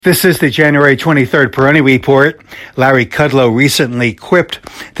This is the January 23rd Peroni Report. Larry Kudlow recently quipped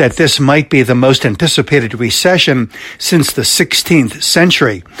that this might be the most anticipated recession since the 16th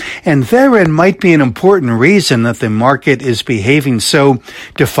century. And therein might be an important reason that the market is behaving so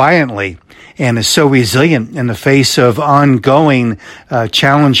defiantly and is so resilient in the face of ongoing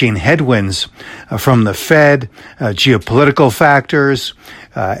challenging headwinds from the Fed, geopolitical factors,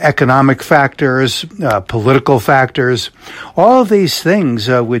 economic factors, political factors. All of these things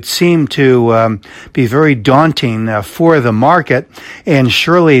would seem to be very daunting for the market. And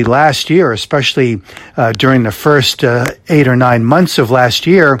surely last year, especially during the first 8 or 9 months of last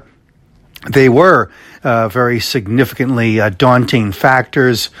year, they were very significantly daunting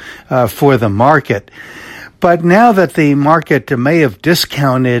factors for the market. But now that the market may have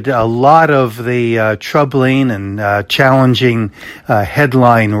discounted a lot of the troubling and challenging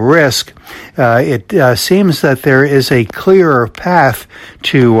headline risk, it seems that there is a clearer path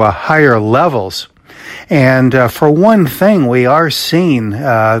to higher levels. And for one thing, we are seeing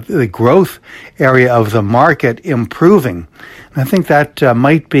the growth area of the market improving. I think that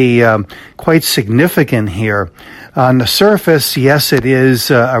might be quite significant here. On the surface, yes, it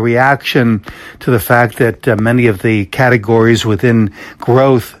is a reaction to the fact that many of the categories within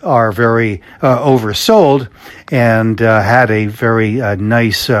growth are very oversold and had a very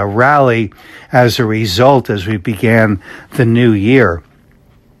nice rally as a result as we began the new year.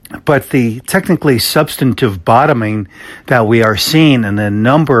 But the technically substantive bottoming that we are seeing in a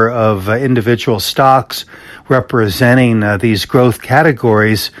number of individual stocks representing these growth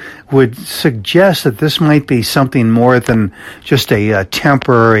categories would suggest that this might be something more than just a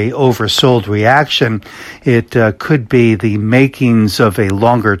temporary oversold reaction. It could be the makings of a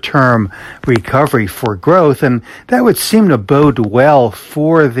longer-term recovery for growth, and that would seem to bode well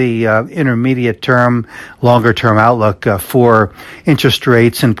for the intermediate-term, longer-term outlook for interest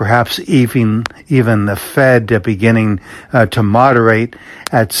rates and perhaps even the Fed beginning to moderate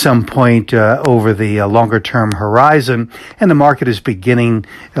at some point over the longer-term horizon, and the market is beginning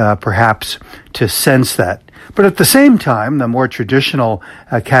perhaps to sense that. But at the same time, the more traditional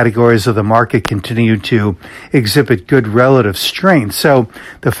categories of the market continue to exhibit good relative strength. So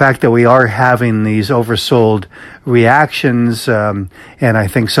the fact that we are having these oversold reactions, and I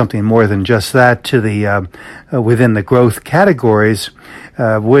think something more than just that to the within the growth categories,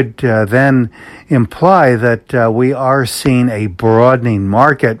 would then imply that we are seeing a broadening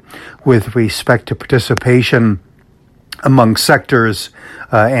market with respect to participation among sectors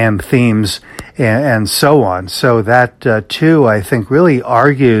and themes and so on. So that, too, I think really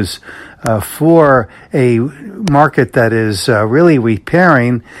argues for a market that is really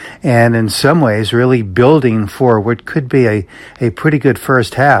repairing and in some ways really building for what could be a pretty good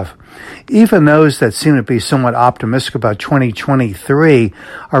first half. Even those that seem to be somewhat optimistic about 2023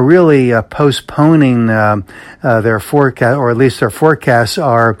 are really postponing their forecast, or at least their forecasts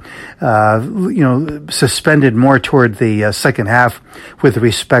are, suspended more toward the second half with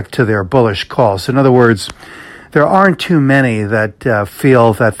respect to their bullish calls. In other words, there aren't too many that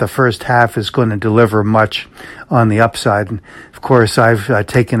feel that the first half is going to deliver much on the upside. And of course, I've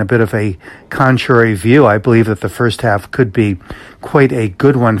taken a bit of a contrary view. I believe that the first half could be quite a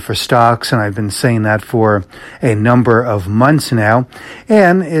good one for stocks, and I've been saying that for a number of months now.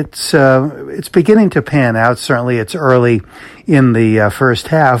 And it's beginning to pan out. Certainly, it's early in the first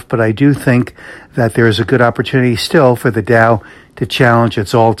half, but I do think that there's a good opportunity still for the Dow to challenge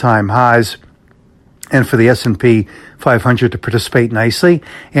its all-time highs, and for the S&P 500 to participate nicely,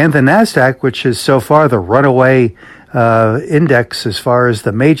 and the NASDAQ, which is so far the runaway index as far as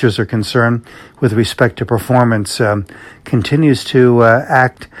the majors are concerned with respect to performance, continues to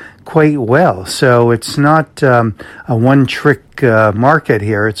act quite well. So it's not a one-trick market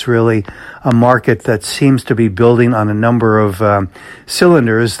here. It's really a market that seems to be building on a number of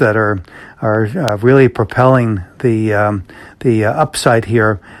cylinders that are really propelling the upside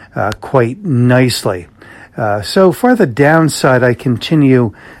here quite nicely. So for the downside, I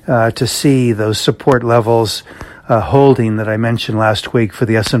continue to see those support levels holding that I mentioned last week for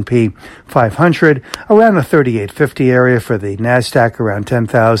the S&P 500, around the 3850 area, for the NASDAQ around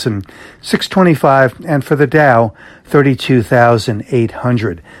 10,625, and for the Dow,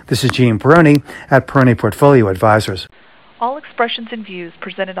 32,800. This is Gene Peroni at Peroni Portfolio Advisors. All expressions and views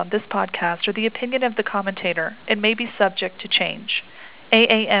presented on this podcast are the opinion of the commentator and may be subject to change.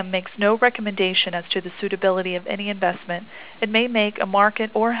 AAM makes no recommendation as to the suitability of any investment and may make a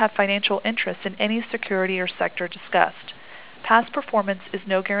market or have financial interest in any security or sector discussed. Past performance is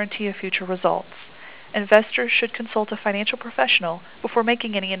no guarantee of future results. Investors should consult a financial professional before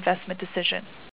making any investment decision.